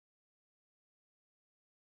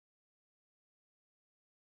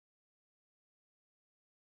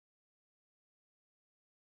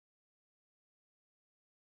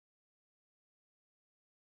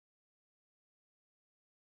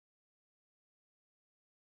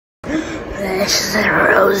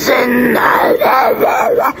frozen.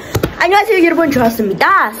 안녕하세요 여러분,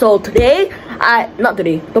 좋았습니다. So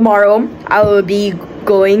tomorrow I will be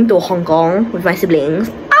going to Hong Kong with my siblings,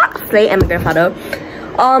 and my grandfather.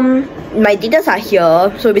 My details are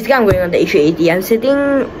here. So basically I'm going on the A388. I'm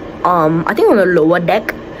sitting I think on the lower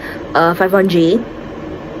deck, 51J,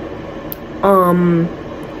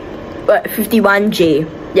 51J.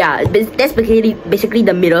 Yeah, that's basically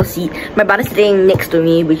the middle seat. My brother's sitting next to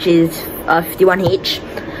me, which is 51H.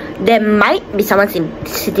 There might be someone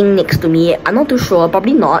sitting next to me. I'm not too sure.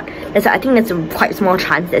 Probably not. I think there's a quite small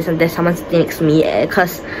chance that there's someone sitting next to me,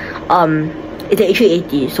 because it's an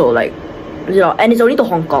A380, so like, you know, and it's only to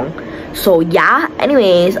Hong Kong. So yeah.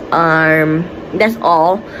 Anyways, that's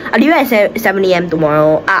all. I'll leave it at 7 AM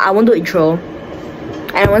tomorrow. I won't do intro,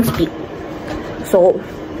 and I won't speak. So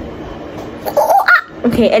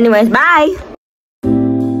okay. Anyways, bye.